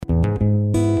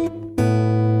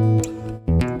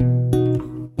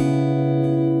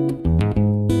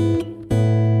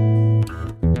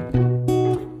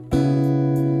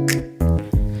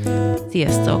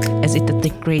Sziasztok! Ez itt a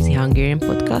The Crazy Hungarian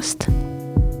Podcast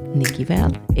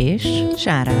Nikivel és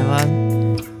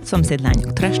Sárával.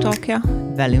 Szomszédlányok trash talkja,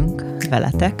 velünk,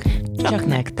 veletek, csak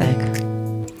nektek.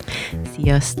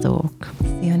 Sziasztok!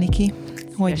 Szia, Niki!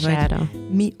 Hogy Szia, Sára. vagy?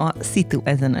 Mi a szitu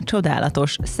ezen a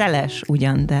csodálatos, szeles,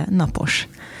 ugyan, de napos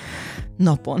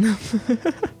napon?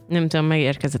 Nem tudom,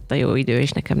 megérkezett a jó idő,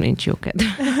 és nekem nincs jó kedv.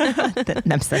 Te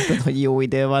nem szereted, hogy jó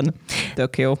idő van.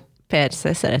 Tök jó.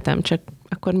 Persze, szeretem, csak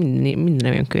akkor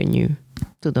minden olyan könnyű.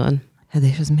 Tudod? Hát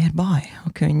és ez miért baj, ha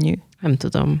könnyű? Nem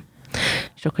tudom.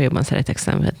 Sokkal jobban szeretek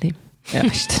szenvedni. Ja,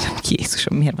 Istenem,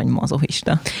 Jézusom, miért vagy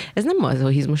mazohista? Ez nem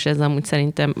mazohizmus, ez amúgy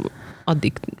szerintem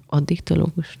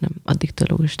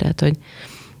addiktológus, tehát, hogy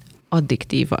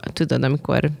addiktíva. Tudod,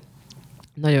 amikor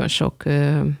nagyon sok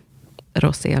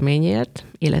rossz élményért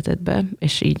életedbe,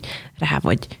 és így rá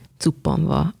vagy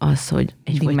cuppanva az, hogy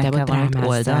egyfolytában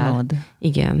drámázzál.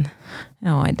 Igen.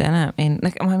 Jaj, de nem.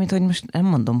 Nekem mármint, hogy most nem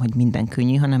mondom, hogy minden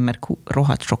könnyű, hanem mert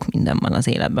rohadt sok minden van az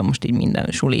életben, most így minden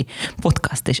suli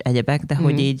podcast és egyebek, de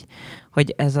hogy így,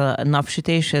 hogy ez a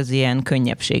napsütés, ez ilyen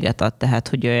könnyebbséget ad, tehát,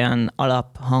 hogy olyan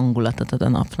alap hangulatot ad a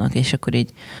napnak, és akkor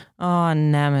így,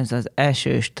 nem, ez az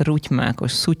esős,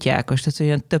 trutymákos, szutyákos, tehát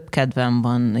olyan több kedvem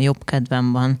van, jobb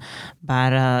kedvem van,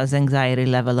 bár az anxiety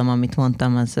levelem, amit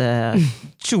mondtam, az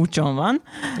csúcson van.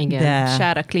 Igen, de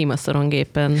Sára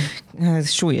klímaszorongépen.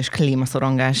 Ez súlyos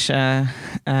klímaszorongás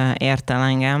ért el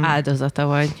engem. Áldozata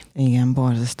vagy. Igen,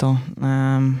 borzasztó.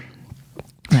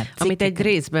 Amit egy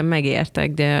részben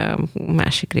megértek, de a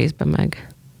másik részben meg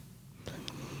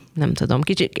nem tudom.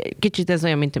 Kicsit ez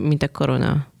olyan, mint a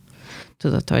korona.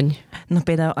 Tudod, hogy... Na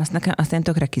például azt én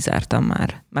tökre kizártam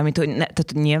már. Mármint, hogy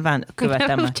tehát nyilván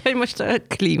követem... Úgyhogy most a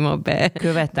klíma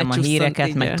követem a híreket,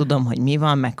 így meg tudom, hogy mi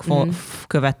van, meg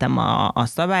követem a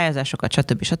szabályozásokat,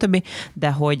 stb.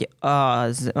 De hogy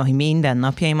hogy minden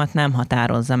napjaimat nem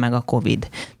határozza meg a Covid.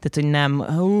 Tehát, hogy nem,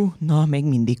 még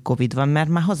mindig Covid van, mert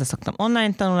már hozzászoktam.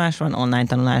 Online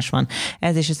tanulás van.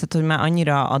 Ez is ez, hogy már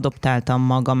annyira adoptáltam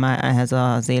magam ehhez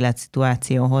az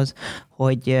életszituációhoz,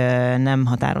 hogy nem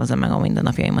határozza meg a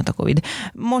mindennapjaimat a Covid.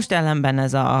 Most ellenben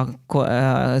ez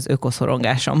az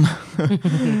ökoszorongásom,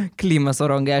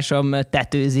 klímaszorongásom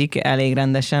tetőzik elég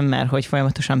rendesen, mert hogy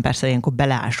folyamatosan persze ilyenkor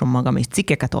beleásom magam, és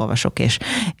cikkeket olvasok,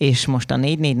 és most a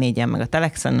 444-en, meg a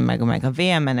Telexen, meg a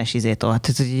VMN-es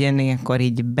tehát hogy ilyenkor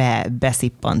így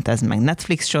beszippant ez, meg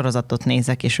Netflix sorozatot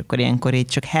nézek, és akkor ilyenkor így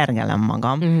csak hergelem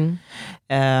magam.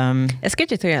 Ez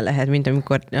kicsit olyan lehet, mint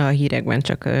amikor a hírekben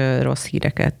csak rossz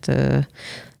híreket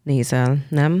nézel,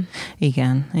 nem?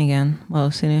 Igen,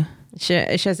 valószínű.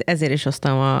 És ezért is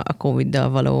hoztam a Covid-dal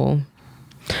való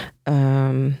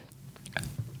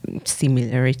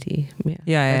similarity.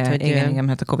 Ja, hogy igen,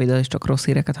 hát a Covid-dal is csak rossz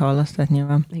híreket hallasz, tehát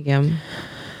nyilván. Igen.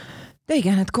 De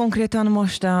igen, hát konkrétan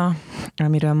most,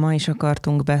 amiről ma is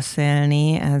akartunk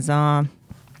beszélni, ez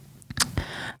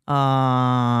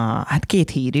hát két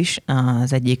hír is,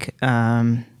 az egyik...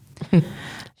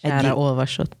 Sára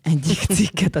olvasott. Egyik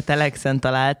cikket a Telexen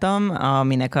találtam,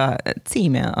 aminek a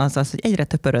címe az, hogy egyre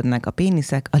töpörödnek a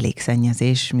péniszek a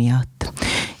légszennyezés miatt.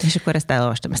 És akkor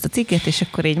elolvastam ezt a cikket, és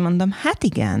akkor így mondom, hát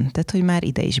igen, tehát, hogy már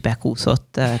ide is bekúszott.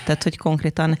 Tehát, hogy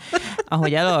konkrétan,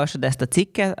 ahogy elolvasod ezt a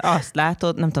cikket, azt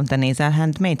látod, nem tudom, te nézel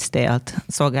Handmaid's Tale-t,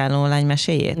 szolgálólány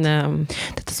meséjét? Nem.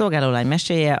 Tehát a szolgálólány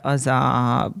meséje az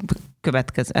a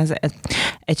következő, ez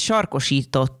egy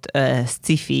sarkosított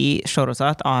sci-fi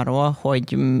sorozat arról,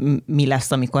 hogy mi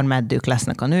lesz, amikor meddők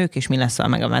lesznek a nők, és mi lesz,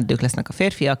 meg a meddők lesznek a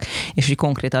férfiak, és hogy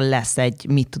konkrétan lesz egy,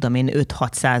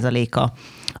 5-6%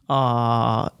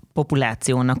 a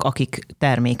populációnak, akik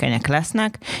termékenyek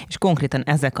lesznek, és konkrétan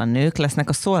ezek a nők lesznek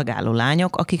a szolgáló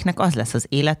lányok, akiknek az lesz az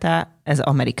élete, ez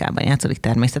Amerikában játszódik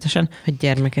természetesen, hogy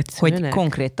gyermeket szülnek? Hogy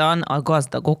konkrétan a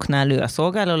gazdagoknál ő a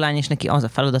szolgáló lány, és neki az a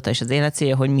feladata és az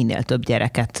életcélja, hogy minél több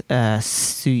gyereket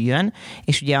szüljön,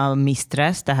 és ugye a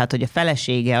mistress, tehát hogy a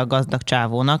felesége a gazdag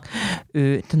csávónak,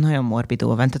 ő nagyon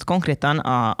morbidul van, tehát konkrétan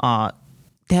a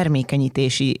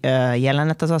termékenyítési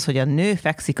jelenet az, hogy a nő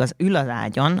fekszik, ül az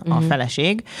ágyon, a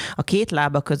feleség, a két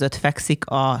lába között fekszik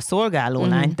a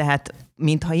szolgálólány, tehát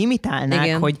mintha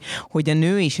imitálnák, hogy a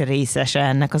nő is részese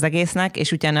ennek az egésznek,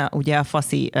 és utána ugye a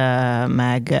faszi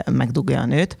megdugja a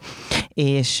nőt,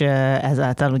 és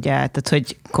ezáltal ugye, tehát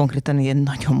hogy konkrétan ilyen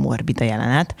nagyon morbid a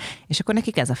jelenet, és akkor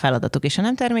nekik ez a feladatuk, és ha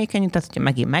nem termékeny, tehát hogyha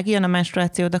megint megjön a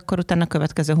menstruáció, akkor utána a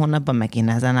következő hónapban megint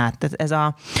ezen át. Tehát ez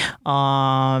a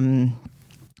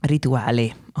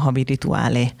rituálé, a havi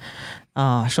rituálé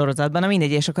a sorozatban. Na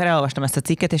mindegy, és akkor elolvastam ezt a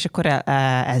cikket, és akkor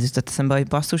ez jutott eszembe, hogy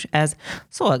basszus, ez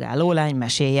szolgálólány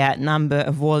meséje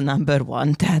number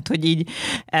one. Tehát, hogy így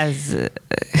ez...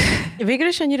 Végül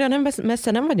is annyira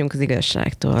messze nem vagyunk az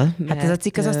igazságtól. Hát ez a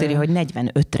cikk az azt írja, hogy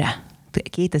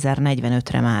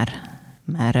 2045-re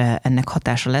már ennek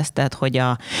hatása lesz, tehát hogy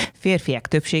a férfiak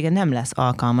többsége nem lesz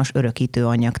alkalmas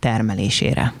örökítőanyag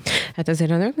termelésére. Hát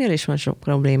azért a nőknél is van sok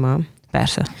probléma.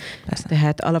 Persze.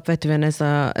 Tehát alapvetően ez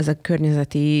a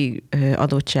környezeti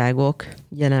adottságok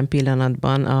jelen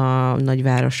pillanatban a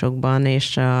nagyvárosokban,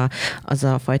 és az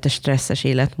a fajta stresszes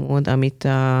életmód, amit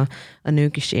a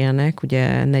nők is élnek,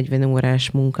 ugye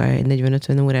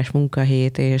 40-50 órás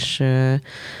munkahét, és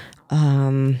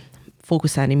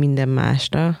fókuszálni minden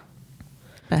másra.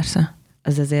 Persze.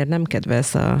 Az azért nem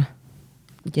kedvez a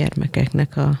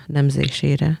gyermekeknek a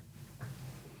nemzésére.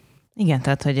 Igen,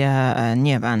 tehát, hogy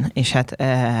nyilván, és hát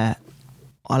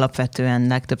alapvetően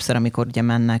legtöbbször, amikor ugye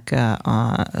mennek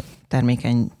a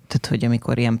termékeny, tehát, hogy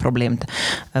amikor ilyen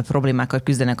problémákkal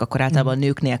küzdenek, akkor általában a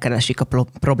nőknél keresik a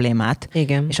problémát.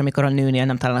 Igen. És amikor a nőnél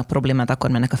nem találnak problémát, akkor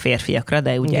mennek a férfiakra,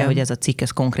 de ugye, hogy ez a cikk,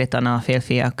 ez konkrétan a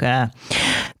férfiak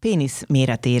pénisz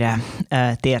méretére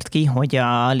tért ki, hogy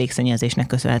a légszennyezésnek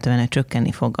köszönhetően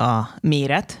csökkenni fog a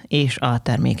méret és a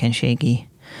termékenységi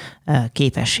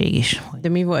képesség is. De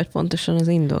mi volt pontosan az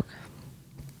indok?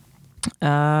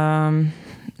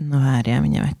 Na várjál,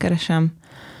 mindjárt megkeresem.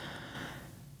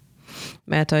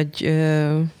 Mert hogy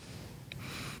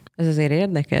ez azért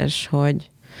érdekes, hogy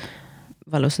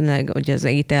valószínűleg hogy az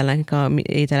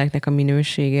ételeknek a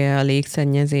minősége, a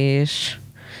légszennyezés,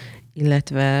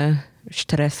 illetve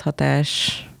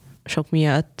stresszhatás sok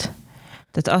miatt.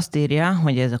 Tehát azt írja,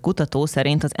 hogy ez a kutató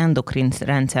szerint az endokrin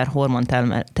rendszer hormon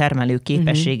termelő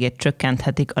képességét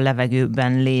csökkenthetik a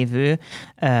levegőben lévő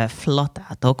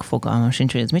flatátok, fogalmam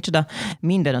sincs, hogy ez micsoda.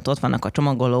 Mindenütt ott vannak a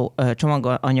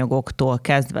csomaganyagoktól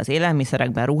kezdve az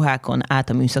élelmiszerekben, ruhákon, át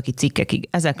a műszaki cikkekig.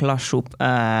 Ezek lassú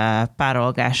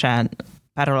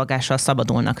párolással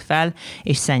szabadulnak fel,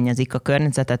 és szennyezik a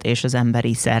környezetet és az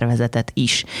emberi szervezetet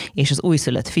is. És az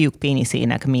újszülött fiúk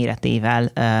péniszének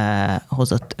méretével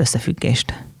hozott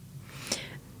összefüggést.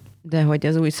 De hogy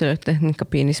az újszülötteknek a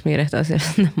pénisz méret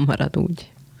azért nem marad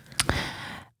úgy.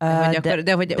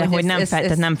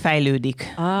 Tehát nem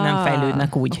fejlődik. Nem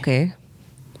fejlődnek úgy. Okay.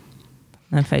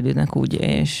 Nem fejlődnek úgy,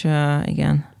 és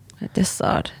igen. Hát ez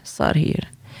szar hír.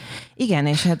 Igen,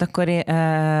 és hát akkor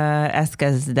ezt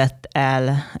kezdett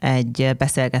el egy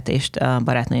beszélgetést a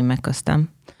barátnőim köztem,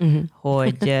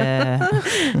 hogy...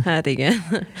 hát igen,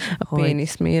 a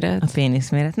péniszméret. A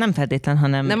péniszméret. Nem feltétlen,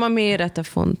 hanem... Nem a méret a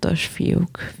fontos,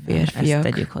 fiúk,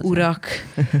 férfiak, urak.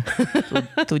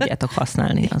 Tudjátok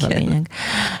használni, az a lényeg.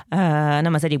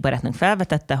 Nem, az egyik barátnőnk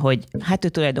felvetette, hogy hát ő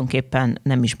tulajdonképpen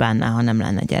nem is bánná, ha nem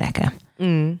lenne gyereke.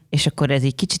 És akkor ez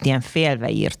egy kicsit ilyen félve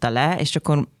írta le, és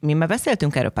akkor mi már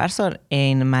beszéltünk erről párszor,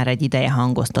 én már egy ideje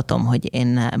hangoztatom, hogy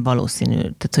én valószínű,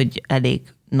 tehát hogy elég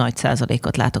nagy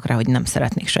százalékot látok rá, hogy nem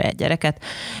szeretnék saját gyereket,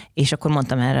 és akkor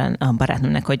mondtam erre a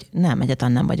barátnőmnek, hogy nem,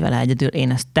 egyáltalán nem vagy vele egyedül,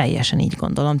 én ezt teljesen így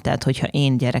gondolom, tehát hogyha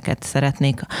én gyereket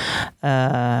szeretnék,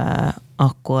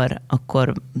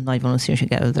 akkor nagy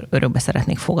valószínűséggel örökbe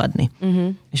szeretnék fogadni.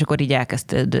 És akkor így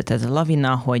elkezdődött ez a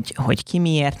lavina, hogy ki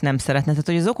miért nem szeretne, tehát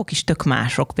hogy az okok is tök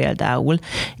mások például,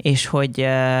 és hogy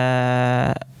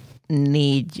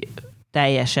 4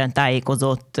 teljesen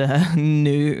tájékozott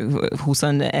nő,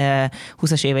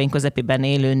 20-as éveink közepében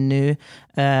élő nő,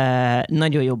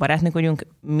 nagyon jó barátnők vagyunk,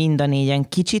 mind a négyen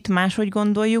kicsit máshogy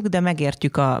gondoljuk, de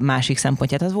megértjük a másik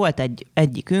szempontját. Az volt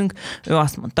egyikünk, ő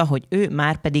azt mondta, hogy ő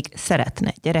már pedig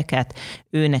szeretne gyereket,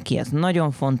 ő neki ez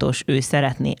nagyon fontos, ő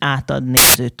szeretné átadni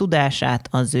az ő tudását,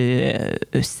 az ő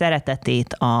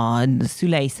szeretetét, a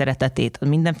szülei szeretetét,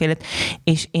 mindenfélét,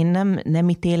 és én nem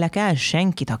ítélek el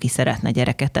senkit, aki szeretne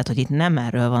gyereket, tehát hogy itt nem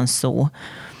erről van szó,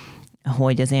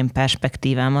 hogy az én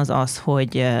perspektívám az,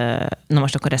 hogy na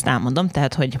most akkor ezt elmondom,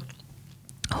 tehát,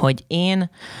 hogy én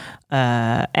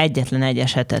egyetlen egy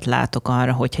esetet látok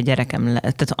arra, hogyha gyerekem,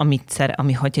 tehát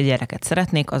hogyha gyereket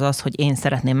szeretnék, az, hogy én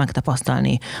szeretném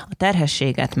megtapasztalni a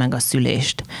terhességet, meg a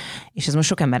szülést. És ez most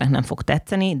sok embernek nem fog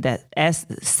tetszeni, de ez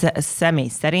személy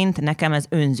szerint nekem ez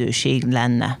önzőség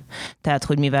lenne. Tehát,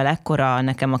 hogy mivel ekkora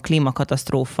nekem a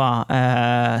klímakatasztrófa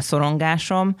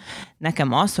szorongásom,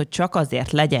 nekem az, hogy csak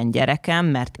azért legyen gyerekem,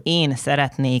 mert én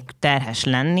szeretnék terhes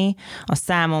lenni, a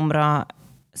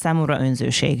számomra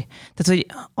önzőség. Tehát,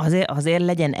 hogy azért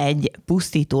legyen egy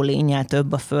pusztító lénnyel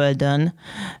több a Földön,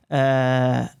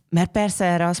 mert persze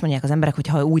erre azt mondják az emberek, hogy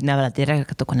ha úgy neveled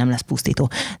gyerekeket, akkor nem lesz pusztító.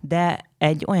 De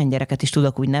egy olyan gyereket is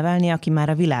tudok úgy nevelni, aki már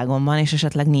a világon van, és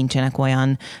esetleg nincsenek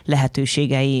olyan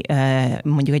lehetőségei,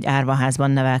 mondjuk egy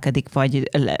árvaházban nevelkedik, vagy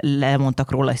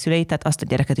lemondtak róla a szülei, tehát azt a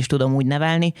gyereket is tudom úgy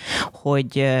nevelni,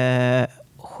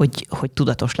 hogy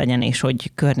tudatos legyen, és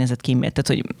hogy környezetkímélt,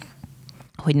 tehát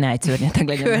hogy ne egy szörnyeteg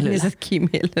legyen belőle.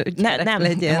 Környezetkímélő gyerek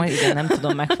legyen. Igen, nem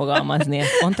tudom megfogalmazni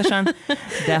ezt pontosan,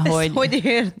 de ezt hogy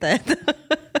érted?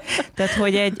 Tehát,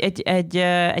 hogy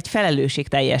egy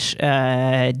felelősségteljes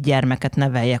gyermeket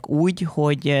neveljek úgy,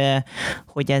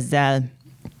 hogy ezzel,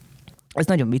 ez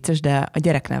nagyon vicces, de a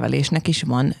gyereknevelésnek is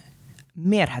van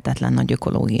mérhetetlen nagy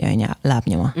ökológiai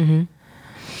lábnyoma.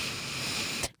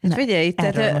 Hát figyelj,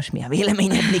 erről most mi a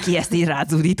véleményed, Niki, ezt így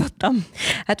rázúdítottam.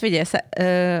 Hát figyelj,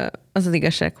 az az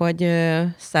igazság, hogy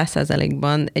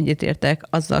 100%-ban egyetértek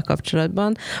azzal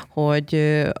kapcsolatban, hogy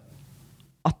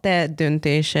a te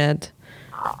döntésed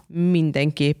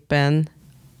mindenképpen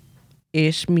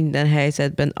és minden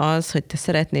helyzetben az, hogy te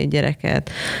szeretnél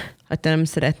gyereket, ha te nem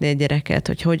szeretnél gyereket,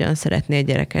 hogy hogyan szeretnél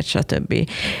gyereket, stb.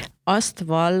 Azt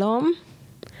vallom,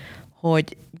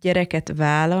 hogy gyereket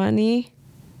vállalni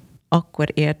akkor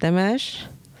érdemes,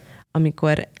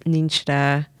 amikor nincs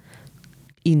rá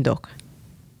indok.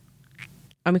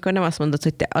 Amikor nem azt mondod,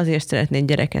 hogy te azért szeretnél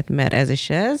gyereket, mert ez is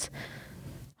ez,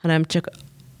 hanem csak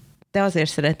te azért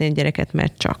szeretnél gyereket,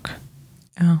 mert csak.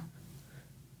 Ja.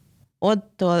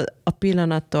 Ottól a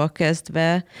pillanattól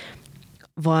kezdve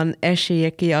van esélye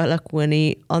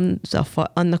kialakulni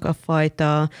annak a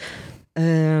fajta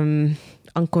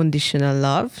unconditional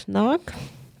love-nak.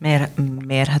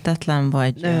 Mérhetetlen,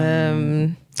 vagy...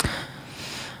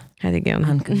 Hát igen.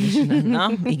 Unconditional.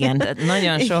 Na, igen.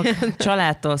 Nagyon sok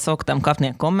családtól szoktam kapni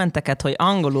a kommenteket, hogy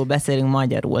angolul beszélünk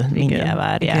magyarul. Mindjárt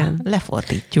várjál. Igen.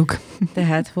 Lefordítjuk.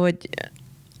 Tehát, hogy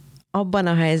abban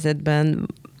a helyzetben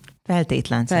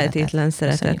feltétlen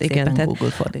szeretet. Igen.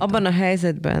 Tehát abban a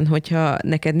helyzetben, hogyha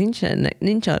neked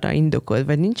nincs arra indokod,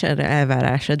 vagy nincs arra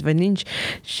elvárásod, vagy nincs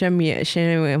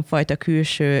semmilyen fajta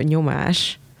külső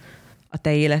nyomás a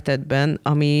te életedben,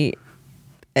 ami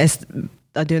ezt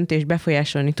a döntést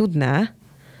befolyásolni tudná,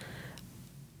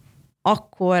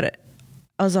 akkor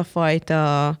az a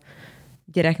fajta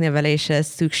gyerekneveléshez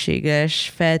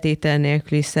szükséges feltétel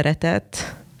nélküli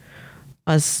szeretet,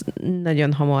 az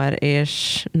nagyon hamar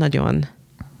és nagyon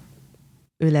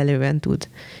ölelően tud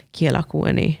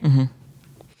kialakulni.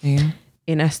 Igen.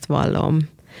 Én ezt vallom.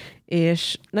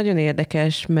 És nagyon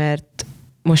érdekes, mert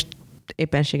most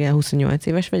éppenséggel 28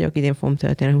 éves vagyok, idén fogom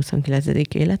tölteni a 29.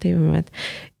 életévemet,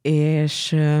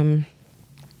 és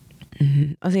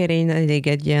azért én elég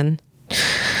egy ilyen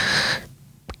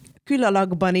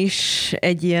külalakban is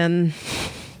egy ilyen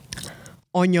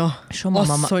anya,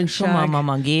 asszonyság.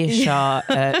 Somamama, gésa,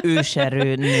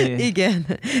 őserő nő. Igen,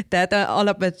 tehát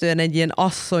alapvetően egy ilyen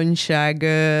asszonyság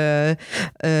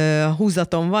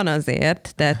húzatom van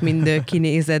azért, tehát mind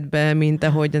kinézetben, mint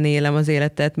ahogyan élem az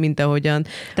életet, mint ahogyan...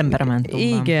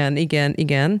 Temperamentumban.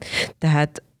 Igen.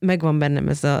 Tehát megvan bennem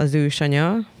ez az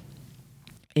ősanya,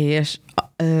 és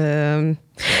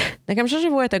nekem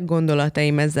sosem voltak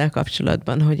gondolataim ezzel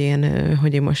kapcsolatban, hogy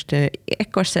én most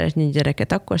ekkor szeretnék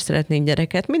gyereket, akkor szeretnék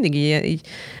gyereket. Mindig így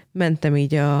mentem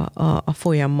így a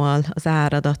folyammal, az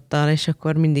áradattal, és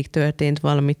akkor mindig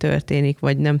valami történik,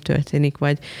 vagy nem történik,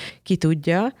 vagy ki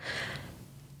tudja.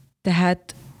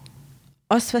 Tehát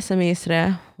azt veszem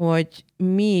észre, hogy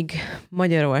míg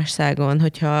Magyarországon,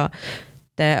 hogyha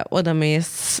te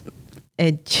odamész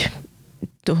egy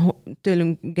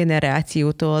tőlünk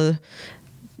generációtól,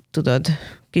 tudod,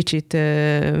 kicsit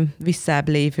visszább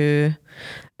lévő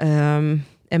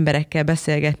emberekkel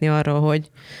beszélgetni arról, hogy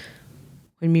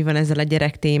mi van ezzel a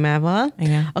gyerek témával,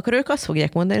 igen, akkor ők azt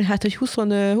fogják mondani, hát, hogy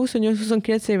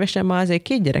 28-29 évesen már azért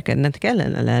 2 gyerekednek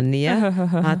kellene lennie.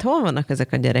 Hát hol vannak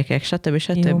ezek a gyerekek,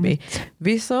 stb.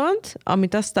 Viszont,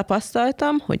 amit azt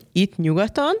tapasztaltam, hogy itt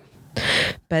nyugaton,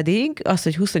 pedig az,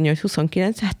 hogy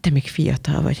 28-29, hát te még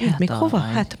fiatal vagy. Hát még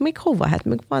hova? Hát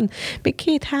még van még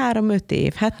 2-3-5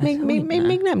 év. Hát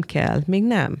még nem kell. Még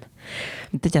nem.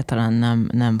 Egyáltalán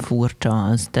nem furcsa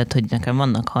az. Tehát, hogy nekem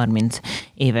vannak 30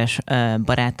 éves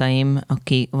barátaim,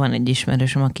 van egy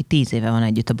ismerősöm, aki 10 éve van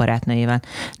együtt a barátnőjével.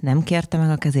 Nem kérte meg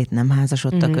a kezét, nem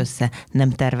házasodtak össze, nem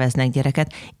terveznek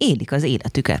gyereket, élik az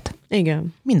életüket.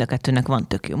 Igen. Mind a kettőnek van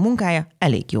tök jó munkája,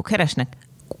 elég jó keresnek,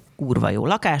 kurva jó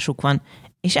lakásuk van,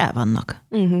 és el vannak.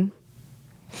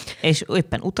 És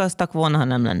éppen utaztak volna, ha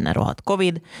nem lenne rohadt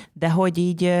Covid, de hogy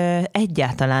így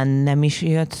egyáltalán nem is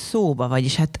jött szóba,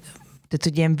 vagyis hát tehát,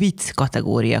 hogy ilyen vicc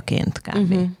kategóriaként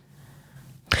kb.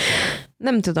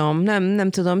 Nem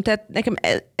tudom. Tehát nekem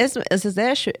ez az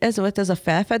első, ez volt az a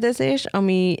felfedezés,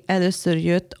 ami először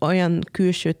jött olyan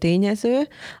külső tényező,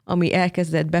 ami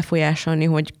elkezdett befolyásolni,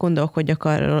 hogy gondolkodjak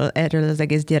erről az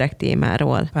egész gyerek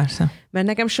témáról. Persze. Mert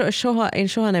nekem én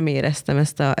soha nem éreztem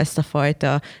ezt a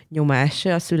fajta nyomást,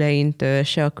 se a szüleimtől,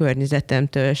 se a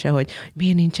környezetemtől, se, hogy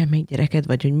miért nincsen még gyereked,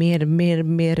 vagy hogy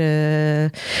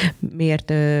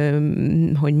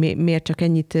miért csak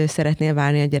ennyit szeretnél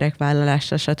várni a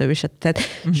gyerekvállalásra, stb. Tehát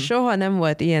soha nem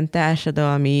volt ilyen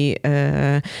társadalmi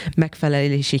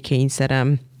megfelelési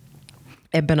kényszerem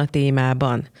ebben a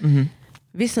témában.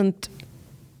 Viszont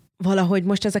valahogy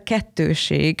most ez a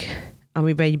kettőség,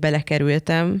 amiben így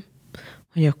belekerültem,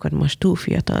 hogy akkor most túl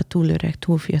fiatal,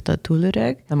 túl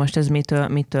öreg. De most ez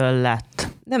mitől lett?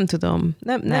 Nem tudom.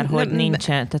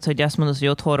 Nincsen, tehát hogy azt mondod, hogy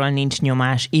otthonról nincs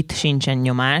nyomás, itt sincsen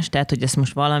nyomás, tehát hogy ez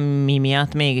most valami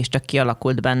miatt mégiscsak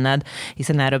kialakult benned,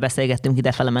 hiszen erről beszélgettünk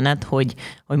idefele menet, hogy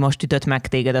most ütött meg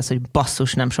téged az, hogy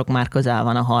basszus, nem sok már közel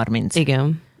van a 30.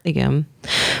 Igen.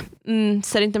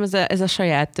 Szerintem ez a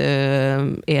saját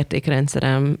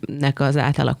értékrendszeremnek az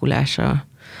átalakulása,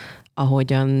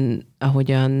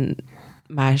 ahogyan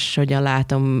máshogyan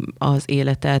látom az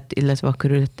életet, illetve a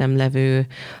körülöttem levő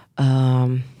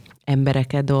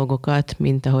embereket, dolgokat,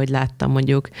 mint ahogy láttam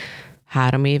mondjuk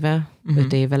 3 éve,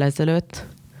 5 évvel ezelőtt.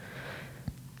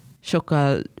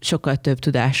 Sokkal több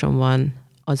tudásom van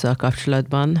azzal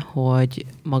kapcsolatban, hogy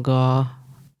maga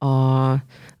a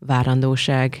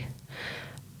várandóság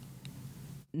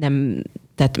nem,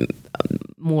 tehát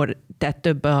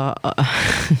több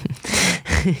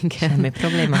Semmi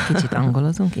probléma, kicsit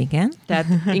angolozunk, igen. Tehát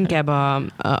inkább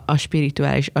a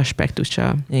spirituális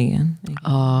aspektusa igen.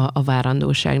 A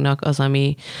várandóságnak az,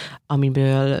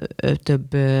 amiből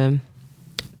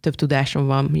több tudásom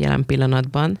van jelen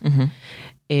pillanatban,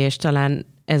 és talán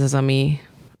ez az,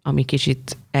 ami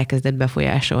kicsit elkezdett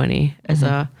befolyásolni.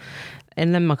 Én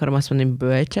nem akarom azt mondani, hogy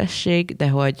bölcsesség, de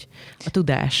hogy a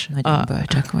tudás. Nagyon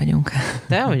bölcsek vagyunk.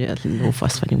 De hogy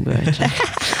lófasz vagyunk bölcsek.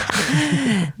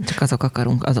 Csak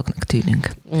azoknak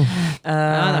tűnünk.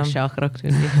 Annak se akarok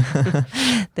tűnni.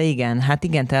 De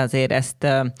igen, te azért ezt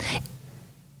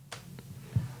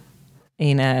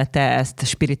te ezt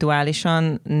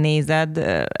spirituálisan nézed,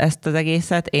 ezt az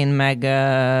egészet, én meg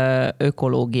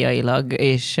ökológiailag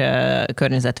és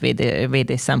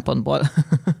környezetvédés szempontból.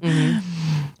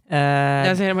 De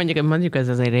azért mondjuk ez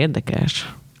azért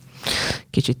érdekes.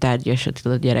 Kicsit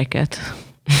tárgyasítod a gyereket.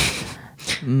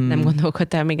 Nem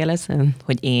gondolkodtál még el ezen?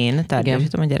 Hogy én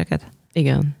tárgyasítom a gyereket?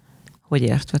 Igen. Hogy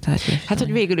értve tárgyasítom? Hát,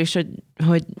 hogy végül is,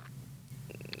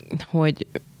 hogy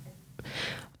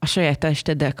a saját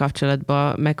testeddel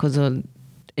kapcsolatban meghozod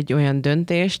egy olyan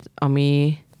döntést,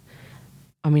 ami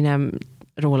nem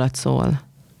rólad szól.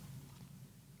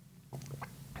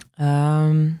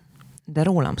 De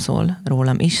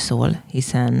rólam is szól,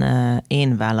 hiszen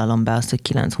én vállalom be azt, hogy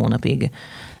 9 hónapig.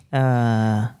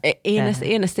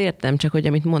 Én ezt értem, csak hogy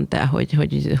amit mondtál,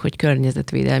 hogy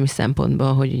környezetvédelmi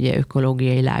szempontból, hogy ugye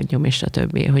ökológiai lábnyom és a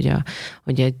többi,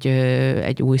 hogy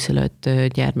egy újszülött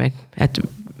gyermek, hát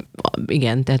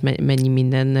igen, tehát mennyi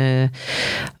minden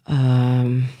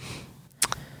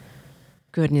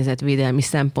környezetvédelmi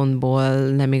szempontból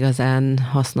nem igazán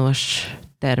hasznos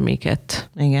terméket.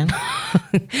 Igen.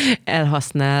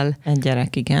 elhasznál. Egy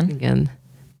gyerek, igen. Igen.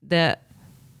 De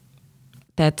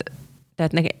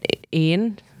tehát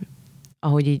én,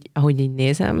 ahogy így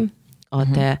nézem,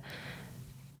 a te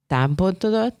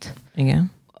támpontodat,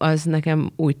 igen, az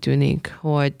nekem úgy tűnik,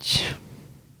 hogy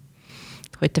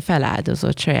te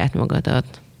feláldozod saját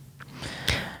magadat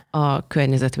a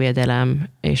környezetvédelem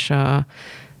és a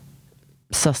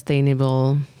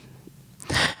sustainable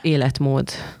életmód.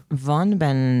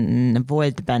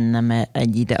 Volt bennem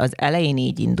egy ide. Az elején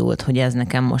így indult, hogy ez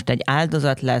nekem most egy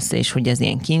áldozat lesz, és hogy ez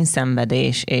ilyen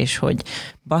kínszenvedés, és hogy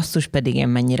basszus pedig én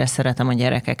mennyire szeretem a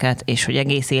gyerekeket, és hogy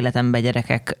egész életemben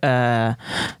gyerekek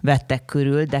vettek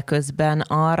körül, de közben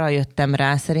arra jöttem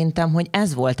rá szerintem, hogy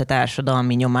ez volt a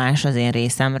társadalmi nyomás az én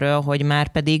részemről, hogy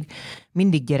már pedig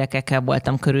mindig gyerekekkel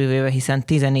voltam körülvéve, hiszen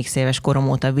 10x éves korom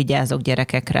óta vigyázok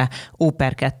gyerekekre,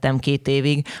 óperkedtem 2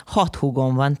 évig, 6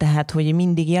 húgom van, tehát hogy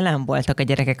mindig jelen voltak a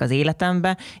gyerekek az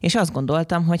életemben, és azt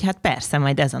gondoltam, hogy hát persze,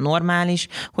 majd ez a normális,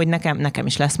 hogy nekem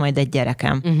is lesz majd egy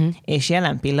gyerekem. És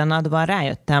jelen pillanatban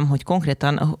rájöttem, hogy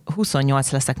konkrétan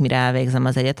 28 leszek, mire elvégzem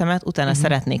az egyetemet, utána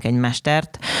szeretnék egy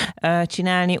mestert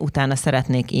csinálni, utána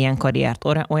szeretnék ilyen karriert,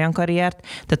 olyan karriert,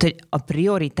 tehát hogy a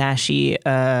prioritási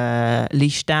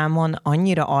listámon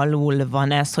annyira alul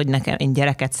van ez, hogy én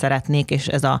gyereket szeretnék, és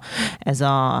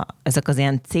ezek az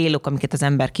ilyen célok, amiket az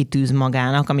ember kitűz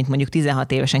magának, célnak, amit mondjuk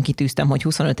 16 évesen kitűztem, hogy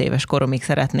 25 éves koromig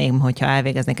szeretném, hogyha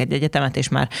elvégeznék egy egyetemet, és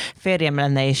már férjem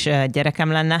lenne, és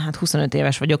gyerekem lenne, hát 25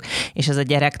 éves vagyok, és ez a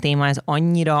gyerek téma, ez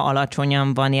annyira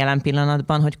alacsonyan van jelen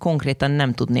pillanatban, hogy konkrétan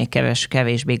nem tudnék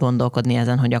kevésbé gondolkodni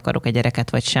ezen, hogy akarok egy gyereket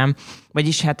vagy sem.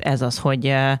 Vagyis hát ez az,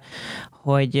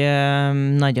 hogy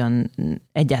nagyon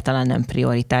egyáltalán nem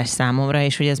prioritás számomra,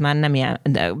 és hogy ez már nem ilyen,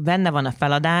 de benne van a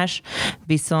feladás,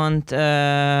 viszont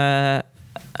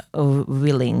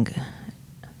willing.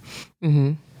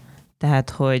 Tehát,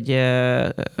 hogy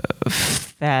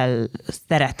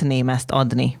szeretném ezt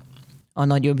adni a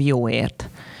nagyobb jóért.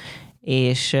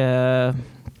 És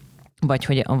vagy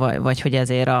hogy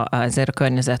ezért a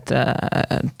környezet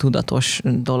tudatos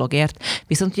dologért.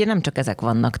 Viszont ugye nem csak ezek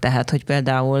vannak, tehát, hogy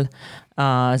például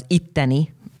az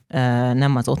itteni,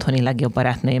 nem az otthoni legjobb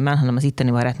barátnőimmel, hanem az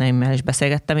itteni barátnőimmel is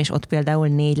beszélgettem, és ott például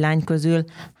 4 lány közül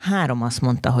 3 azt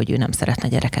mondta, hogy ő nem szeretne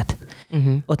gyereket.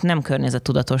 Ott nem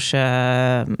környezettudatos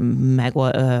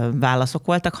válaszok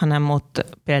voltak, hanem ott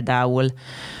például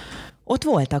ott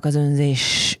voltak az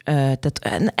önzés, tehát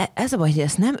ez a baj, hogy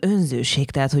ez nem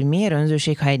önzőség, tehát hogy miért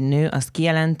önzőség, ha egy nő azt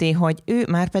kijelenti, hogy ő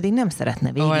már pedig nem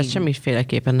szeretne végig. Ez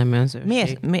semmiféleképpen nem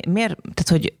önzőség. Miért? Tehát,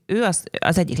 hogy ő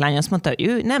az egyik lány azt mondta, hogy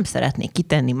ő nem szeretné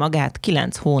kitenni magát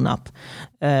 9 hónap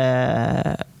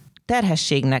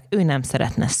terhességnek, ő nem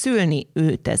szeretne szülni,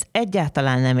 őt ez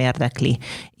egyáltalán nem érdekli,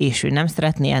 és ő nem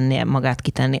szeretné ennél magát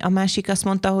kitenni. A másik azt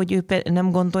mondta, hogy ő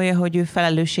nem gondolja, hogy ő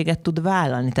felelősséget tud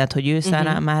vállalni, tehát hogy ő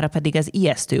számára pedig ez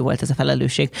ijesztő volt ez a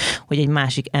felelősség, hogy egy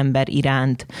másik ember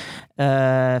iránt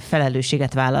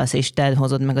felelősséget vállalsz, és te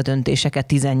hozod meg a döntéseket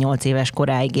 18 éves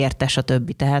koráig érte,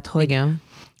 stb. Tehát, hogy igen.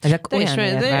 Ezek olyan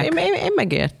én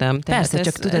megértem. Persze,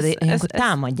 csak tudod,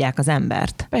 támadják az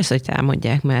embert. Persze, hogy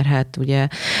támadják, mert hát ugye,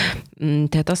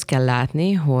 tehát azt kell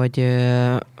látni, hogy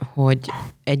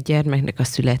egy gyermeknek a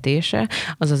születése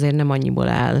az azért nem annyiból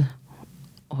áll,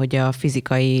 hogy a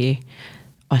fizikai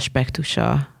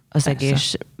aspektusa az persze.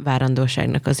 Egész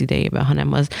várandóságnak az idejében,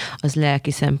 hanem az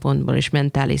lelki szempontból is,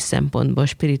 mentális szempontból,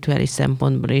 spirituális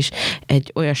szempontból is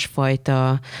egy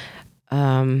olyasfajta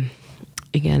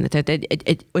igen, tehát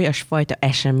egy olyasfajta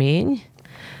esemény,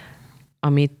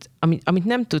 amit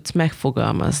nem tudsz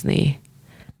megfogalmazni,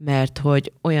 mert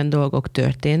hogy olyan dolgok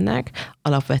történhogy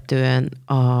alapvetően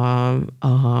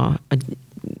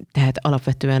tehát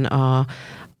alapvetően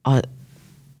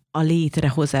a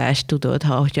létrehozás, tudod,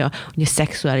 hogy a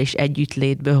szexuális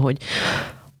együttlétből,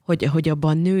 hogy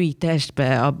abban a női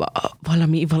testben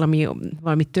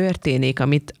valami történik,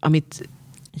 amit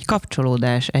egy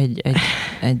kapcsolódás,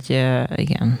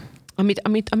 igen. Amit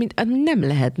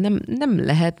nem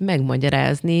lehet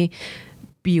megmagyarázni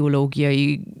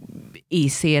biológiai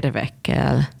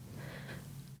észérvekkel.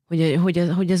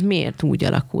 Hogy ez miért úgy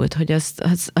alakult, hogy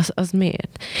az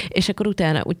miért. És akkor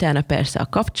utána persze a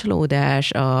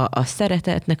kapcsolódás, a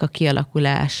szeretetnek a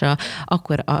kialakulása,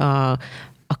 akkor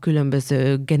a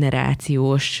különböző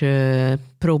generációs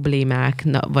problémák,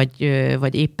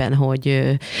 vagy éppen,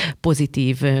 hogy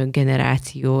pozitív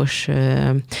generációs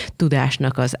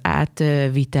tudásnak az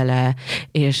átvitele,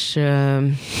 és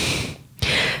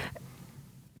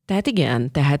tehát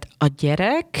igen, tehát a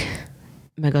gyerek,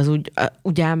 meg az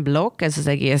ugyánblokk, ez az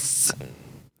egész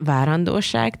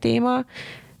várandóság téma,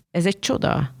 ez egy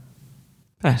csoda.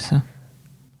 Persze.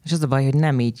 És az a baj, hogy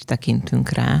nem így tekintünk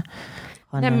rá,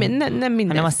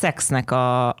 hanem a szexnek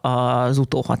az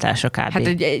utóhatása kb. Hát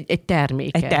egy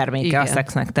terméke. Egy terméke igen. A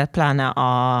szexnek, tehát pláne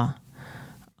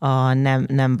a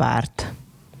nem várt.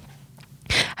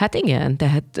 Hát igen,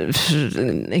 tehát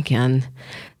igen.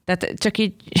 Tehát csak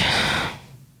így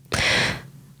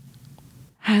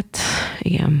hát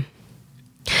igen.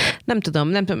 Nem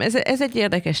tudom, ez egy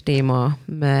érdekes téma,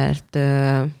 mert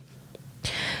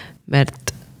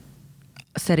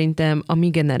szerintem a mi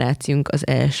generációnk az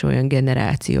első olyan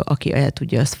generáció, aki el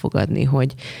tudja azt fogadni,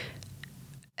 hogy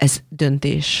ez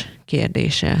döntés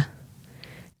kérdése.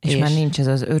 És már nincs ez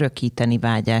az örökíteni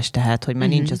vágyás, tehát, hogy már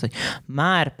nincs az, hogy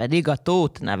már pedig a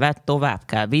Tóth nevet tovább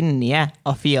kell vinnie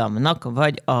a fiamnak,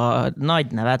 vagy a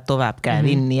nagy nevet tovább kell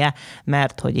vinnie,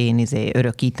 mert hogy én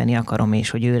örökíteni akarom, és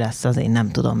hogy ő lesz az, én nem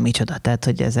tudom micsoda. Tehát,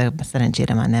 hogy ezek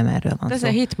szerencsére már nem erről van szó. Ez a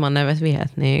Hitman nevet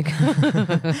vihetnék.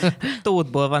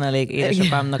 Tóthból van elég,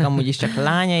 édesapámnak amúgy is csak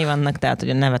lányai vannak, tehát, hogy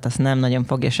a nevet azt nem nagyon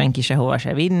fogja senki sehova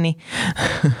se vinni.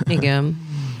 Igen.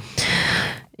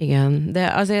 Igen,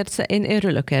 de azért én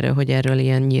örülök erről, hogy erről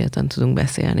ilyen nyíltan tudunk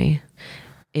beszélni.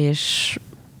 És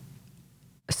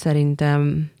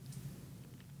szerintem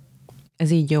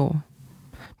ez így jó.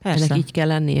 Persze. Ennek így kell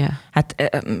lennie. Hát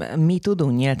mi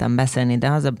tudunk nyíltan beszélni, de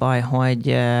az a baj,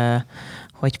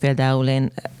 hogy például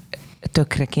én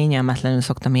tökre kényelmetlenül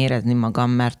szoktam érezni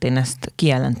magam, mert én ezt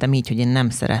kijelentem így, hogy én nem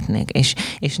szeretnék.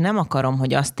 És nem akarom,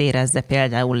 hogy azt érezze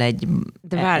például egy...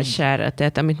 De Sára,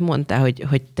 tehát amit mondtál,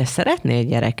 hogy te szeretnél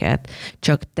gyereket,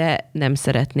 csak te nem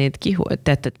szeretnéd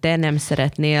tehát te nem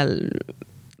szeretnél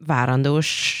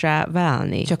várandóssá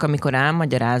válni. Csak amikor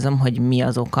elmagyarázom, hogy mi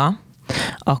az oka,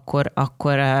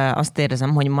 akkor azt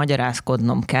érzem, hogy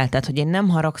magyarázkodnom kell. Tehát, hogy én nem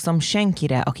haragszom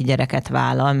senkire, aki gyereket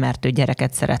vállal, mert ő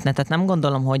gyereket szeretne. Tehát nem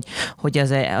gondolom, hogy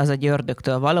az egy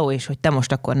ördögtől való, és hogy te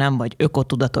most akkor nem vagy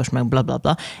ökotudatos, meg blablabla.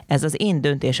 Bla, bla. Ez az én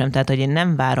döntésem, tehát, hogy én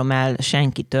nem várom el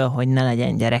senkitől, hogy ne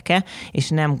legyen gyereke, és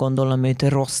nem gondolom őt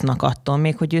rossznak attól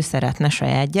még, hogy ő szeretne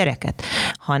saját gyereket.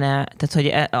 Tehát,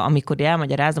 hogy amikor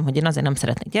elmagyarázom, hogy én azért nem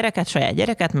szeretnék gyereket, saját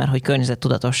gyereket, mert hogy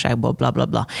környezettudatosságból blablabla.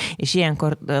 Bla, bla. És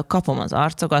ilyenkor kapom az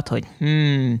arcokat, hogy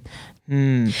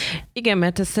Igen,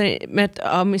 mert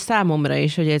ami számomra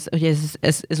is, hogy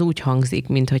ez úgy hangzik,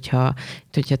 mint hogyha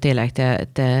tényleg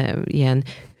te ilyen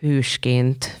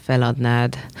hősként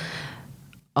feladnád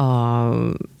a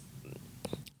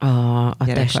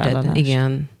tested.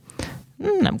 Igen.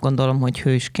 Nem gondolom, hogy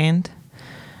hősként,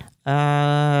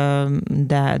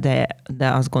 de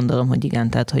azt gondolom, hogy igen,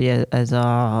 tehát, hogy ez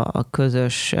a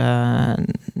közös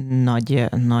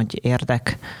nagy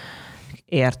érdek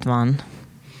ért van.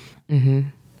 Uh-huh.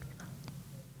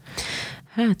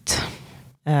 Hát...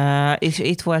 És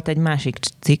itt volt egy másik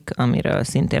cikk, amiről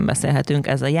szintén beszélhetünk,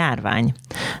 ez a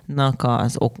járványnak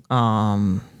a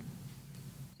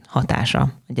hatása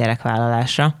a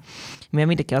gyerekvállalásra. Mivel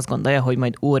mindenki azt gondolja, hogy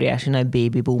majd óriási nagy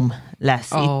baby boom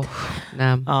lesz itt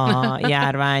nem. A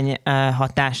járvány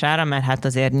hatására, mert hát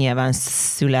azért nyilván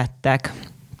születtek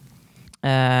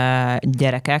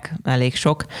gyerekek, elég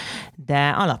sok,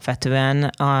 de alapvetően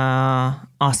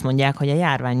azt mondják, hogy a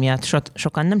járvány miatt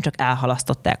sokan nem csak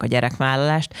elhalasztották a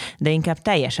gyerekvállalást, de inkább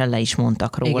teljesen le is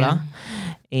mondtak róla.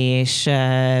 Igen. És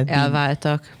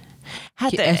elváltak.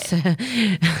 Hát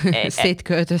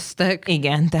szétköltöztek.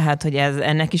 Igen, tehát, hogy ez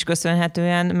ennek is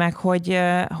köszönhetően, meg hogy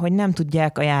nem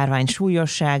tudják a járvány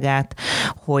súlyosságát,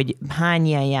 hogy hány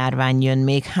ilyen járvány jön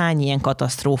még, hány ilyen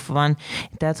katasztrófa van.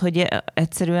 Tehát, hogy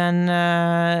egyszerűen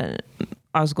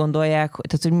azt gondolják,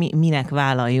 tehát, hogy minek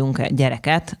vállaljunk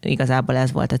gyereket, igazából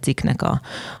ez volt a cikknek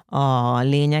a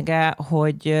lényege,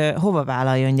 hogy hova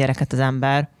vállaljon gyereket az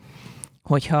ember,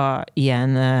 hogyha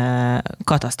ilyen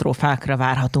katasztrófákra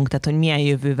várhatunk, tehát hogy milyen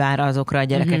jövő vár azokra a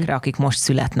gyerekekre, akik most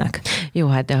születnek. Jó,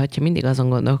 hát de hogyha mindig azon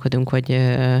gondolkodunk, hogy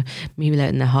mi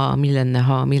lenne,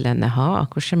 ha,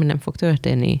 akkor semmi nem fog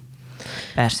történni.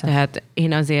 Persze. Tehát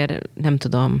én azért nem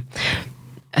tudom.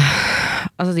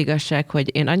 Az az igazság,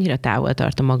 hogy én annyira távol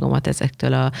tartom magamat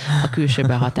ezektől a külső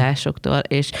behatásoktól,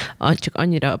 és csak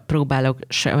annyira próbálok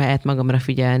saját magamra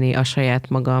figyelni, a saját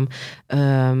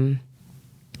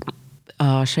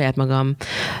magam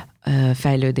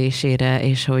fejlődésére,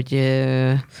 és hogy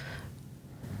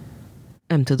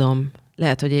nem tudom,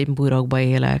 lehet, hogy egy burokba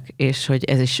élek, és hogy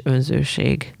ez is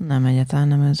önzőség. Nem, egyáltalán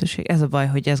nem önzőség. Ez a baj,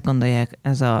 hogy ezt gondolják,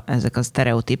 ezek a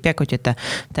sztereotípiek, hogyha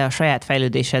te a saját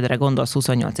fejlődésedre gondolsz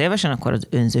 28 évesen, akkor az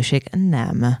önzőség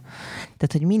nem.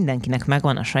 Tehát, hogy mindenkinek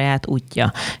megvan a saját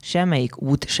útja. Semmelyik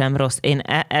út sem rossz. Én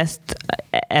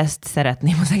ezt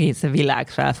szeretném, az egész világ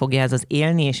felfogja, ez az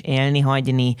élni és élni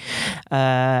hagyni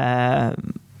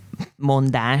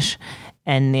mondás.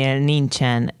 Ennél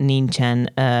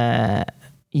nincsen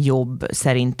jobb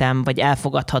szerintem, vagy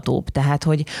elfogadhatóbb. Tehát,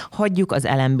 hogy hagyjuk az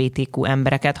LMBTQ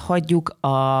embereket, hagyjuk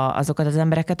azokat az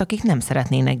embereket, akik nem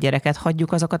szeretnének gyereket,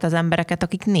 hagyjuk azokat az embereket,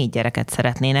 akik 4 gyereket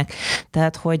szeretnének.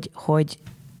 Tehát, hogy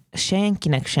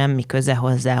senkinek semmi köze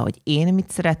hozzá, hogy én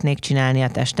mit szeretnék csinálni a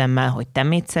testemmel, hogy te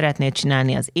mit szeretnél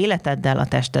csinálni az életeddel, a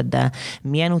testeddel,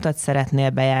 milyen utat szeretnél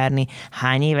bejárni,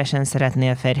 hány évesen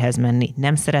szeretnél férjhez menni,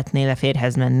 nem szeretnél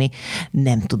férjhez menni,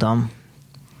 nem tudom.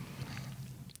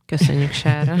 Köszönjük,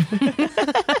 Sára.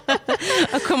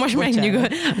 Akkor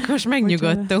most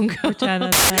megnyugodtunk.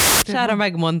 Bocsánat. Sára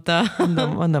megmondta.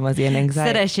 Mondom az ilyen anxiety.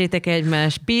 Szeressétek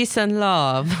egymást. Peace and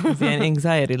love. Az ilyen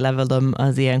anxiety levelem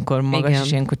az ilyenkor magas, igen.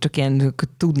 És ilyenkor csak ilyen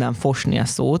tudnám fosni a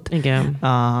szót. Igen.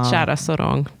 Sára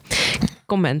szorong.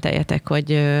 Kommenteljetek,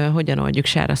 hogy hogyan oldjuk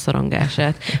Sára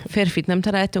szorongását. Férfit nem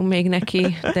találtunk még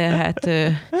neki, de hát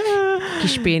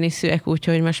kis péniszűek,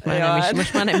 úgyhogy most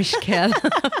már nem is kell.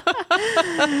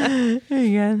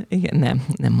 Igen,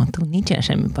 nem mondtam, nincsen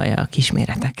semmi baj a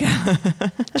kisméretekkel.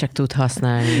 Csak tud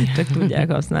használni. Csak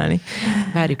tudják használni.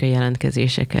 Várjuk a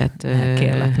jelentkezéseket.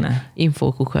 Kérlek, ne.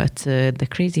 Infókukat, The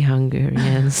Crazy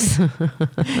Hungarians.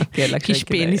 Kérlek,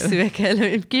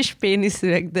 kis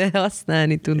péniszűek, de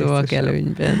használni tudóak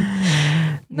előnyben.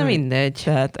 Na mindegy.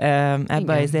 Tehát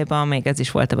ebben az évben még ez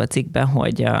is volt ebben a cikkben,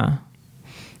 hogy a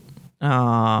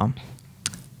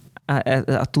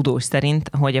a tudós szerint,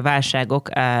 hogy a válságok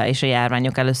és a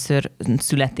járványok először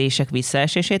születések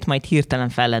visszaesését, majd hirtelen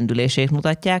fellendülését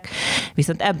mutatják,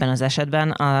 viszont ebben az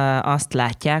esetben azt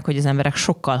látják, hogy az emberek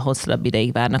sokkal hosszabb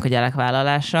ideig várnak a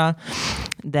gyerekvállalással,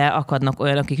 de akadnak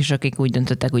olyanok is, akik úgy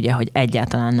döntöttek, ugye, hogy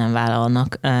egyáltalán nem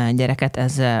vállalnak gyereket.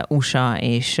 Ez USA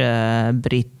és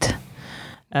brit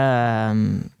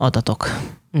adatok,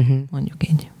 mondjuk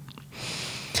így.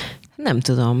 Nem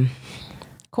tudom.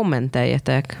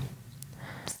 Kommenteljetek.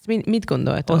 Mit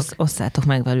gondoltok? Osszátok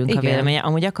meg velünk a véleménye.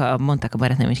 Amúgy mondták a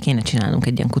barátnőm, hogy kéne csinálnunk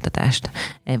egy ilyen kutatást.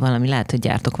 Valami, lehet, hogy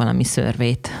gyártok valami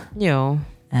szörvét. Jó.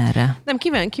 Erre. Nem,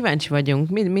 kíváncsi vagyunk.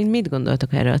 Mit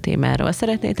gondoltok erről a témáról?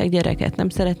 Szeretnétek gyereket? Nem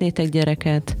szeretnétek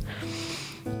gyereket?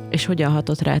 És hogyan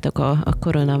hatott rátok a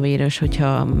koronavírus,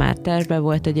 hogyha már tervbe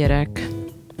volt a gyerek?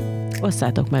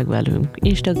 Osszátok meg velünk.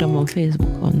 Instagramon,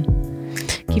 Facebookon.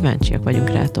 Kíváncsiak vagyunk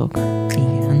rátok.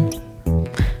 Igen.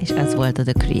 És ez volt a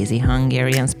The Crazy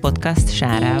Hungarians podcast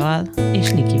Sárával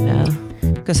és Nikivel.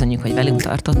 Köszönjük, hogy velünk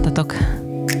tartottatok.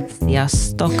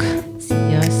 Sziasztok!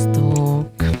 Sziasztok!